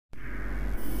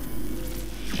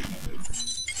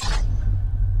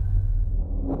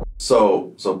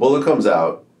So Bullet comes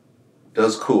out,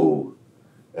 does cool,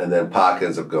 and then Pac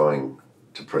ends up going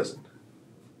to prison.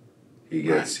 He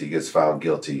gets found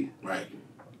guilty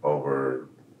over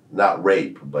not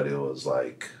rape, but it was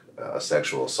like a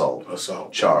sexual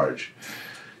assault charge.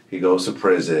 He goes to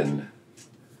prison.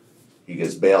 He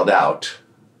gets bailed out.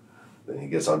 Then he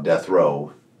gets on death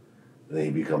row. And then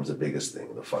he becomes the biggest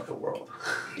thing in the fucking world.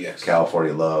 Yes.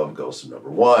 California Love goes to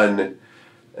 #1,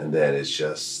 and then it's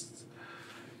just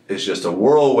a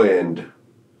whirlwind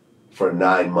for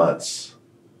 9 months,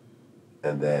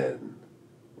 and then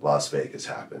Las Vegas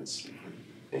happens,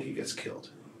 and he gets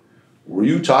killed. Were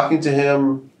you talking to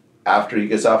him after he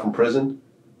gets out from prison?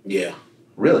 Yeah.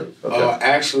 Really? Okay.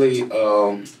 Actually,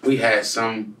 we had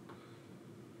some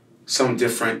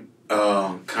different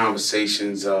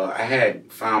conversations. I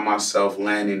had found myself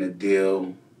landing a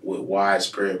deal with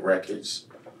Widespread Records,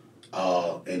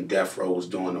 and Death Row was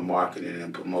doing the marketing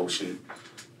and promotion.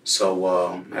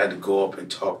 So I had to go up and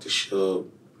talk to Suge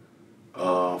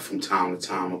from time to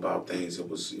time about things that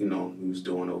was, he was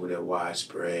doing over there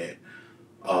Widespread.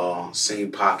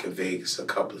 Seen Pac in Vegas a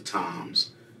couple of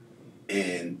times.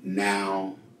 And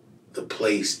now the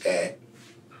place that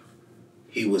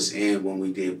he was in when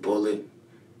we did Bullet,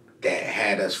 that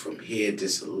had us from here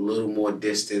just a little more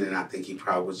distant, and I think he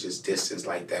probably was just distanced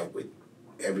like that with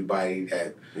everybody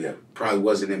that probably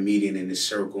wasn't immediate in his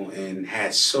circle and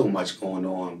had so much going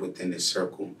on within his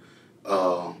circle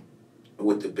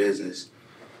with the business.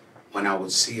 When I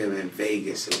would see him in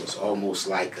Vegas, it was almost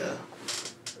like a,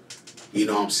 you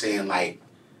know what I'm saying, like,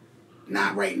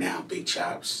 not right now, Big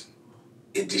Chops.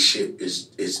 This shit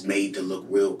is made to look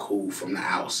real cool from the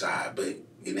outside, but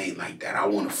it ain't like that. I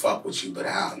want to fuck with you, but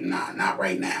not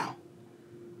right now.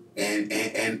 And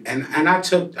I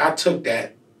took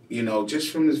that,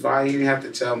 just from his vibe. He didn't have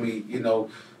to tell me,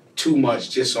 too much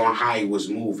just on how he was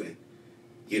moving.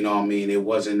 You know what I mean? It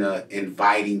wasn't a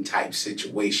inviting type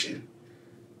situation,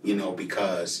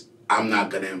 because I'm not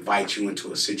gonna invite you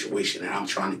into a situation that I'm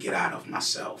trying to get out of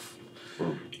myself.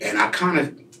 And I kind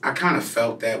of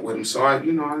felt that with him. So I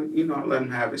let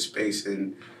him have his space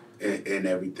and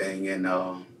everything, and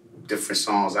different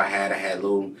songs I had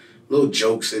little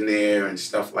jokes in there and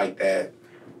stuff like that,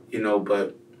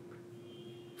 but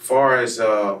far as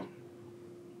us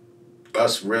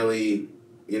really,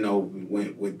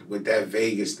 with that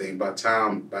Vegas thing, by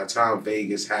the time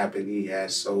Vegas happened, he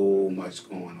had so much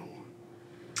going on.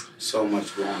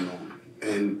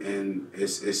 And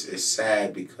it's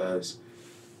sad because,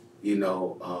 it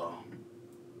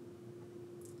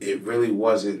really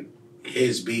wasn't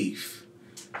his beef.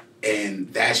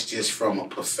 And that's just from a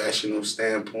professional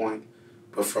standpoint.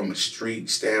 But from a street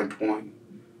standpoint,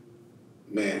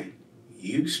 man,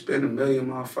 you spend $1 million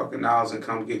motherfucking dollars and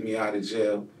come get me out of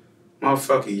jail.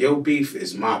 Motherfucker, your beef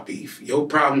is my beef. Your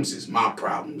problems is my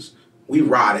problems. We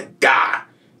ride or die.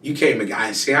 You came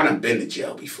and see, I done been to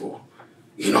jail before.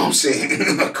 You know what I'm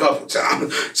saying? A couple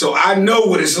times. So I know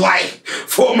what it's like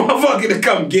for a motherfucker to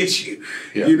come get you.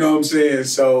 Yeah. You know what I'm saying?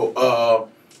 So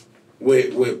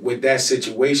with that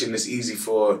situation, it's easy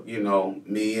for,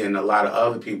 me and a lot of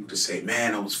other people to say,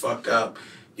 man, I was fucked up.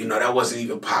 That wasn't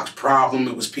even Pac's problem.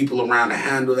 It was people around to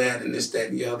handle that and this, that,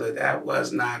 and the other. That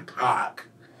was not Pac.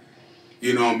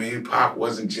 You know what I mean? Pac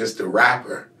wasn't just a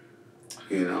rapper,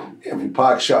 Yeah, I mean,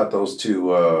 Pac shot those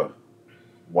two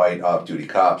white off-duty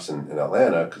cops in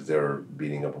Atlanta because they were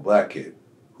beating up a black kid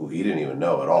who he didn't even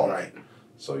know at all. Right.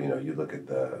 So, you look at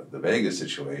the Vegas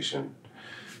situation,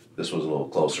 this was a little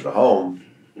closer to home.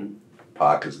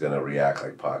 Pac is going to react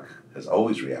like Pac has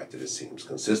always reacted, it seems,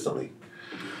 consistently.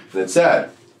 And it's sad.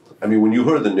 I mean, when you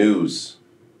heard the news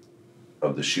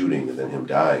of the shooting and then him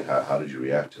dying, how did you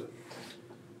react to it?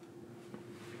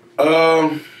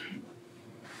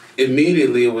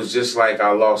 Immediately, it was just like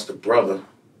I lost a brother,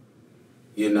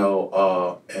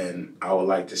 and I would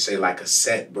like to say like a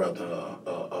set brother,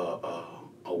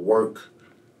 a work,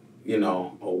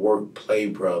 a work play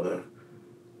brother.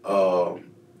 I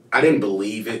didn't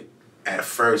believe it at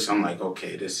first. I'm like,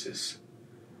 okay, this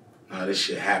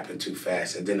shit happened too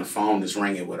fast. And then the phone is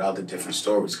ringing with other different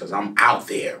stories because I'm out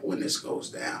there when this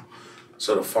goes down.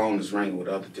 So the phone is ringing with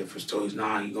other different stories.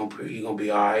 Nah, he gonna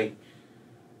be all right.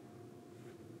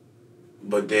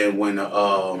 But then when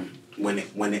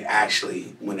it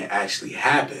actually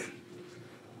happened,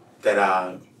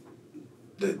 that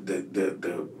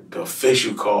the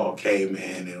official call came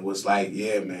in and it was like,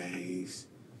 yeah, man, he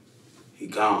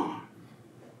gone.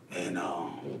 And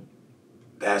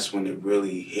that's when it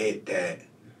really hit that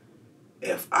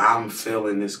if I'm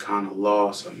feeling this kind of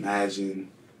loss, imagine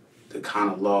the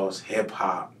kind of loss hip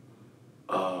hop,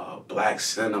 black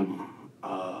cinema,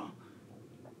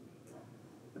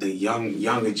 the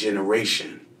younger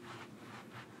generation,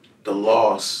 the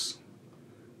loss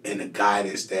and the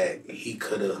guidance that he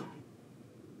could have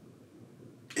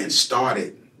and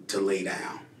started to lay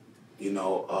down. You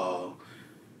know,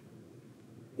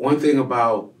 one thing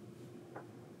about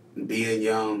being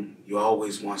young, you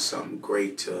always want something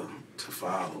great to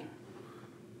follow,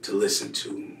 to listen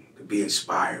to be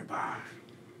inspired by.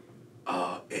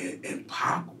 And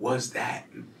Pac was that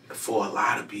for a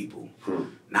lot of people,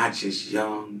 not just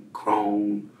young,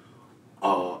 grown,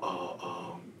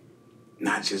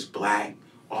 not just black,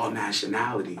 all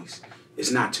nationalities.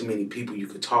 There's not too many people you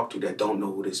could talk to that don't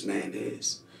know who this man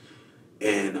is.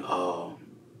 And all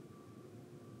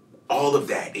of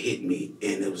that hit me,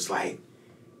 and it was like,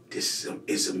 this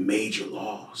is a major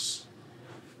loss,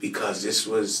 because this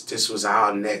was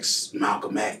our next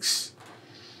Malcolm X,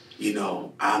 you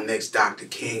know, our next Dr.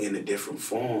 King in a different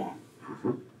form.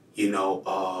 You know,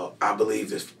 I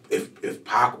believe if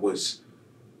Pac was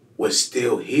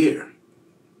still here,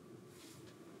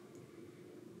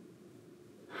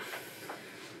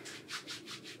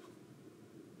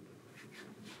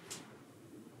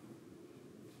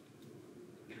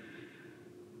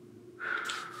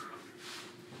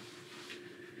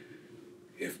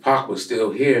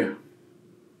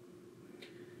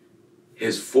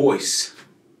 his voice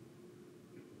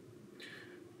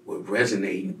would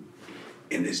resonate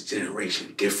in this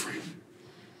generation different.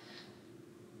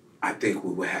 I think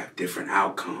we would have different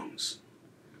outcomes,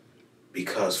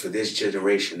 because for this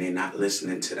generation, they're not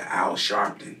listening to the Al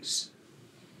Sharptons,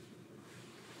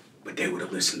 but they would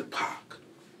have listened to Pac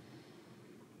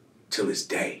till this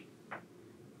day,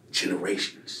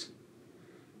 generations.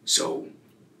 So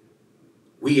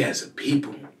we as a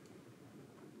people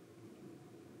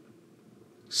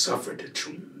suffered a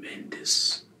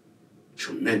tremendous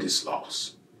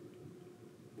loss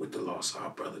with the loss of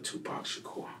our brother Tupac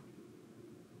Shakur.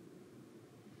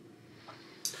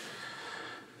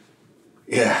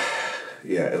 Yeah,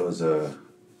 it was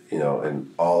you know,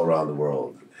 and all around the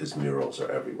world, his murals are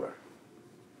everywhere.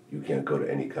 You can't go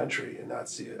to any country and not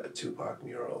see a Tupac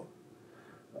mural.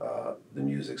 The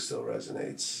music still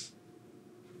resonates,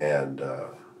 and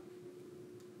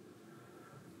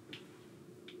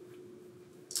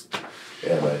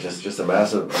yeah, man, just a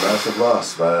massive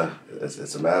loss, man.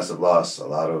 It's a massive loss. A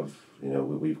lot of, you know,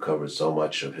 we've covered so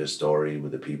much of his story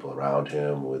with the people around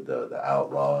him, with the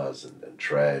Outlaws and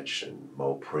Tretch and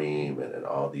Mo Preem and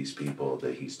all these people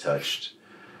that he's touched.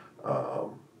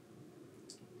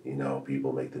 You know,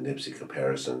 people make the Nipsey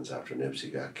comparisons after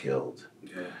Nipsey got killed.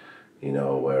 Yeah. You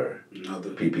know, where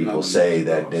people say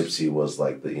that Nipsey was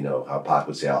like the, you know, how Pac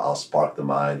would say, I'll spark the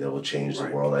mind that will change the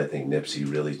world. I think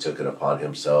Nipsey really took it upon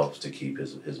himself to keep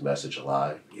his message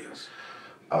alive. Yes.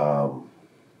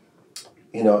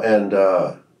 You know, and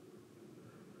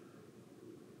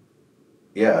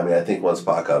yeah, I mean, I think once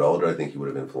Pac got older, I think he would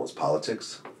have influenced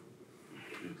politics.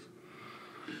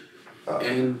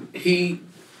 And he,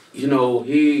 you know,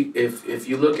 if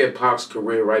you look at Pac's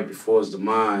career right before his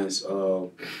demise,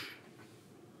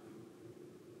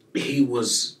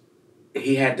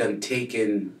 he had done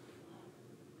taken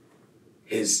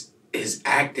his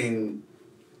acting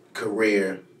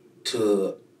career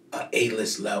to a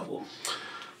A-list level.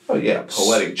 Oh yeah,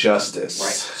 Poetic Justice.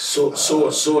 Right. So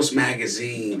Source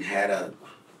Magazine had a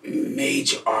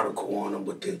major article on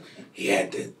him he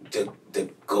had the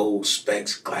gold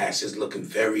specs glasses, looking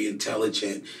very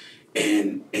intelligent,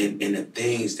 and the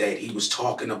things that he was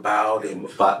talking about, and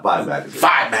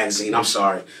Vibe magazine, I'm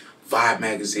sorry. Vibe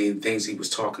magazine, things he was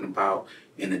talking about,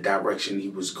 in the direction he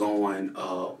was going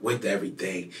with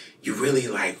everything. You really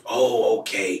like, oh,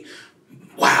 okay,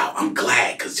 wow, I'm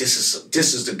glad, because this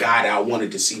is the guy that I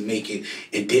wanted to see make it,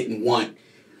 and didn't want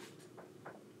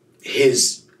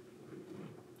his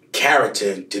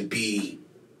character to be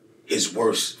his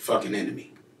worst fucking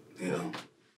enemy, you know?